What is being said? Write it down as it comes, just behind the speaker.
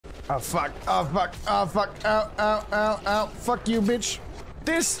Oh fuck, oh fuck, oh fuck, ow, ow, ow, ow, fuck you, bitch.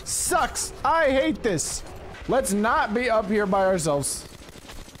 This sucks, I hate this. Let's not be up here by ourselves.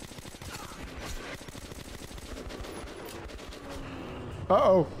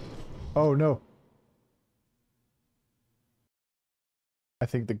 Uh-oh. Oh no. I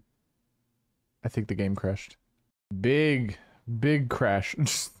think the game crashed. Big crash.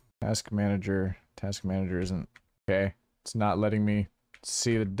 Task manager isn't okay. It's not letting me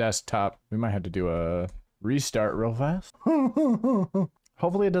see the desktop. We might have to do a restart real fast.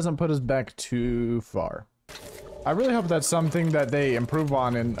 Hopefully it doesn't put us back too far. I really hope that's something that they improve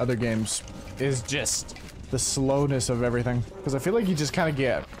on in other games, is just the slowness of everything. Because I feel like you just kind of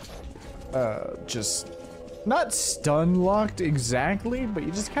get, just not stun locked exactly, but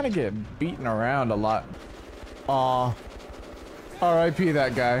you just kind of get beaten around a lot. Aw. R.I.P.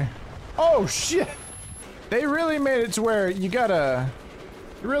 that guy. Oh shit! They really made it to where you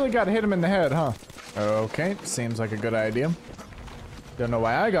really gotta hit him in the head, huh? Okay, seems like a good idea. Don't know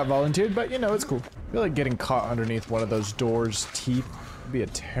why I got volunteered, but you know, it's cool. I feel like getting caught underneath one of those doors' teeth would be a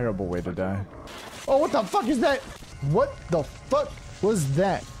terrible way to die. Oh, what the fuck is that? What the fuck was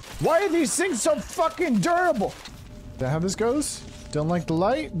that? Why are these things so fucking durable? Is that how this goes? Don't like the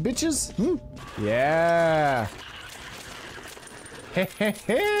light, bitches? Yeah. Hey, hey,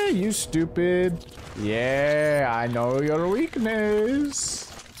 hey, you stupid. Yeah, I know your weakness.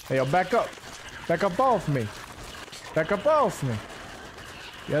 Hey, yo, back up. Back up off me. Back up off me.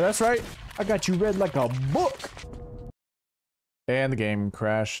 Yeah, that's right. I got you read like a book. And the game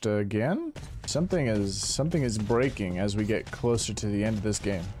crashed again. Something is breaking as we get closer to the end of this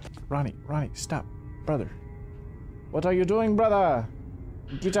game. Ronnie, stop. Brother. What are you doing, brother?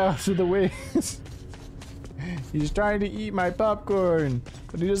 Get out of the way. He's trying to eat my popcorn.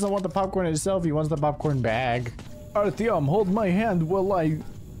 But he doesn't want the popcorn itself, he wants the popcorn bag. Artyom, hold my hand while I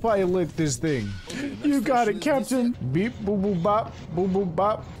pilot this thing. You got it, Captain. Beep, boo, boo, bop, boo, boo,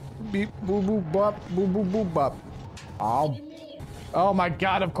 bop. Beep, boo, boo, bop, boo, boo, boo, bop. Oh my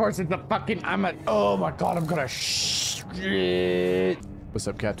god, of course it's the fucking, oh my god, I'm gonna shit. What's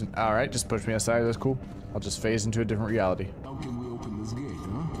up, Captain? Alright, just push me aside, that's cool. I'll just phase into a different reality. How can we open this gate,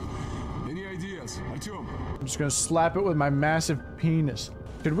 huh? Any ideas, Artyom? I'm just gonna slap it with my massive penis.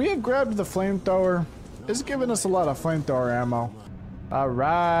 Could we have grabbed the flamethrower? It's giving us a lot of flamethrower ammo.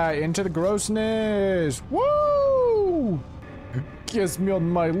 Alright, into the grossness. Woo! Kiss me on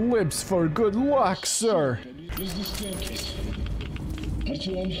my lips for good luck, sir. Here's the staircase.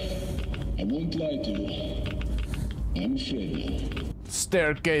 Artyom, I won't lie to you. I'm afraid.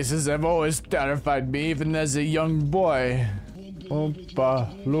 Staircases have always terrified me, even as a young boy.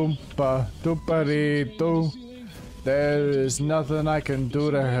 Oompa loompa dooparito. There is nothing I can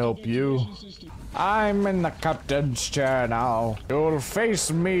do to help you. I'm in the captain's chair now. You'll face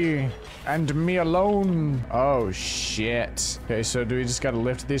me, and me alone. Oh shit. Okay, so do we just gotta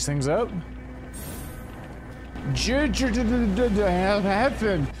lift these things up?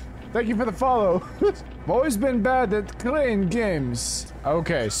 Heaven. Thank you for the follow. I've always been bad at playing games.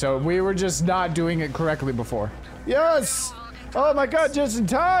 Okay, so we were just not doing it correctly before. Yes! Oh my god, just in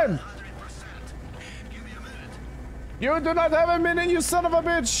time! You do not have a minute, you son of a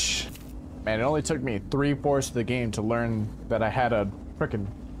bitch! Man, it only took me 3/4 of the game to learn that I had a frickin'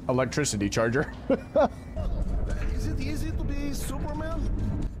 electricity charger. Is it easy to be Superman?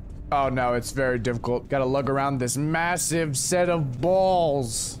 Oh no, it's very difficult. Gotta lug around this massive set of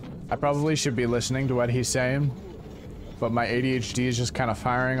balls. I probably should be listening to what he's saying, but my ADHD is just kind of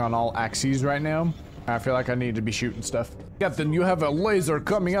firing on all axes right now. I feel like I need to be shooting stuff. Captain, you have a laser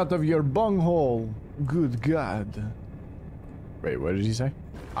coming out of your bunghole. Good God. Wait, what did he say?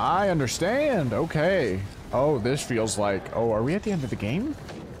 I understand. Okay. Oh, this feels like... Oh, are we at the end of the game?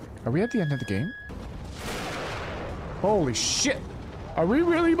 Are we at the end of the game? Holy shit. Are we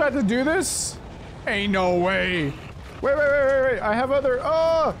really about to do this? Ain't no way. Wait. I have other...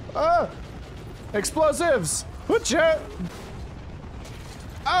 explosives. What's that?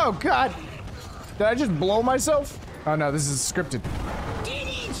 Oh, God. Did I just blow myself? Oh, no, this is scripted.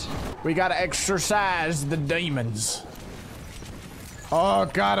 We gotta exercise the demons. Oh,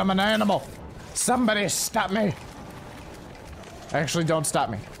 God, I'm an animal. Somebody stop me. Actually, don't stop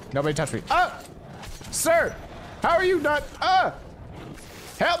me. Nobody touch me. Sir, how are you not?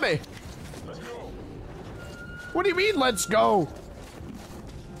 Help me. Let's go. What do you mean, let's go?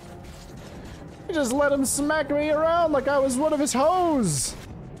 You just let him smack me around like I was one of his hoes.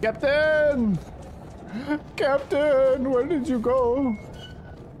 Captain! Captain, where did you go?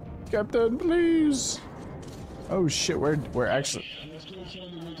 Captain, please. Oh shit, we're actually...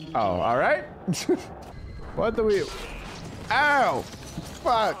 Oh, alright. What do we... Ow!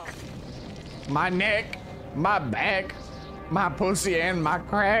 fuck? My neck, my back, my pussy, and my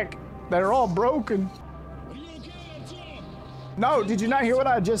crack. They're all broken. No, did you not hear what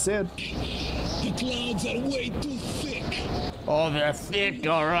I just said? The clouds are way too thick. Oh, they're thick,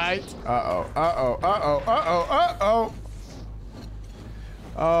 all right. Uh-oh, uh-oh, uh-oh, uh-oh, uh-oh.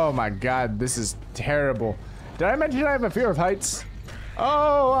 Oh my God, this is terrible. Did I mention I have a fear of heights?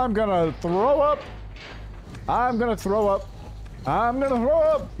 Oh, I'm gonna throw up. I'm gonna throw up. I'm gonna throw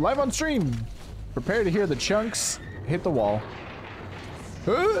up. Live on stream. Prepare to hear the chunks hit the wall.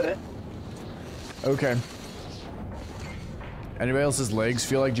 Okay. Anybody else's legs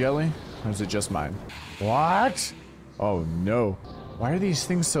feel like jelly? Or is it just mine? What? Oh no. Why are these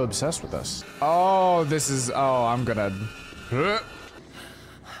things so obsessed with us? Oh, this is, oh, I'm gonna.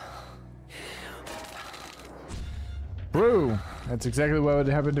 Brew. That's exactly what would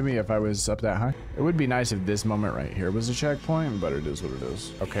happen to me if I was up that high. It would be nice if this moment right here was a checkpoint, but it is what it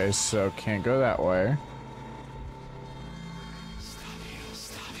is. Okay, so can't go that way.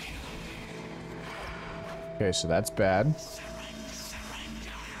 Okay, so that's bad.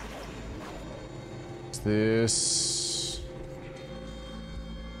 Is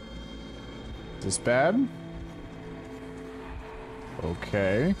this bad?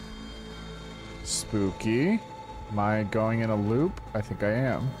 Okay. Spooky. Am I going in a loop? I think I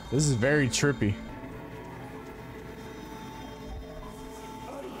am. This is very trippy.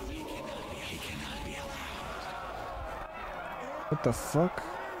 What the fuck?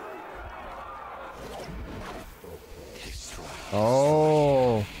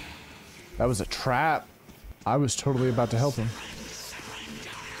 Oh, that was a trap. I was totally about to help him.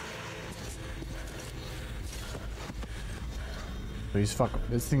 These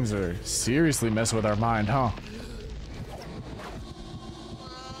these things are seriously messing with our mind, huh?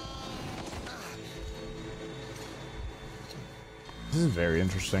 This is very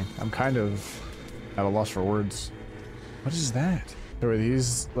interesting. I'm kind of at a loss for words. What is that? So are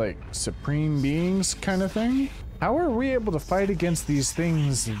these like supreme beings kind of thing? How are we able to fight against these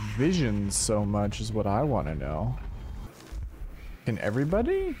things' visions so much is what I want to know. Can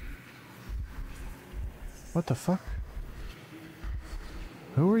everybody? What the fuck?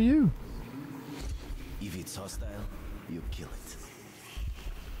 Who are you? If it's hostile, you kill it.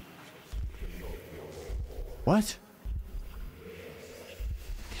 What?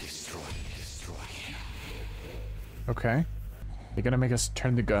 Destroy. Okay. They're gonna make us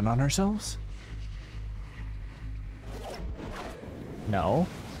turn the gun on ourselves? No.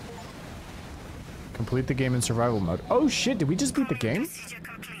 Complete the game in survival mode. Oh shit, did we just beat the game?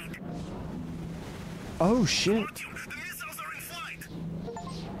 Oh shit.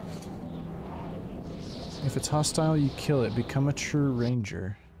 If it's hostile, you kill it. Become a true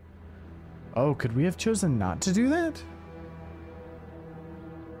ranger. Oh, could we have chosen not to do that?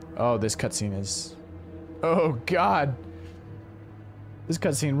 Oh, this cutscene is... Oh god. This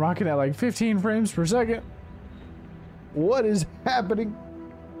cutscene rocking at like 15 frames per second. What is happening?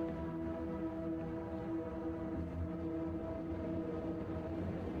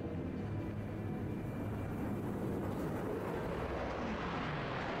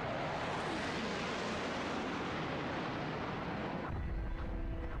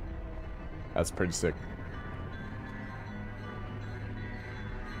 That's pretty sick.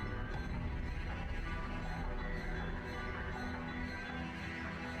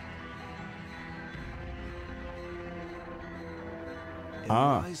 A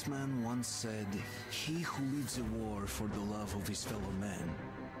wise man once said, "He who leads a war for the love of his fellow man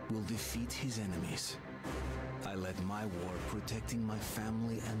will defeat his enemies." I led my war protecting my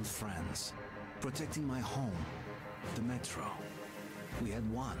family and friends, protecting my home, the metro. We had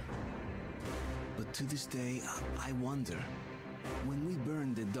won. But to this day, I wonder, when we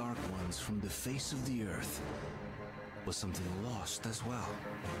burned the Dark Ones from the face of the earth, was something lost as well?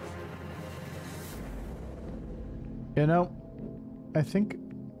 You know, I think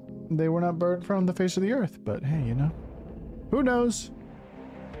they were not burned from the face of the earth, but hey, you know, who knows?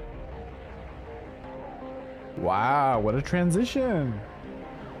 Wow, what a transition.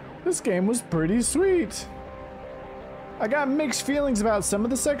 This game was pretty sweet. I got mixed feelings about some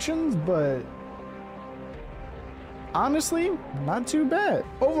of the sections, but honestly, not too bad.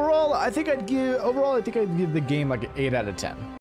 Overall, I think I'd give the game like an 8 out of 10.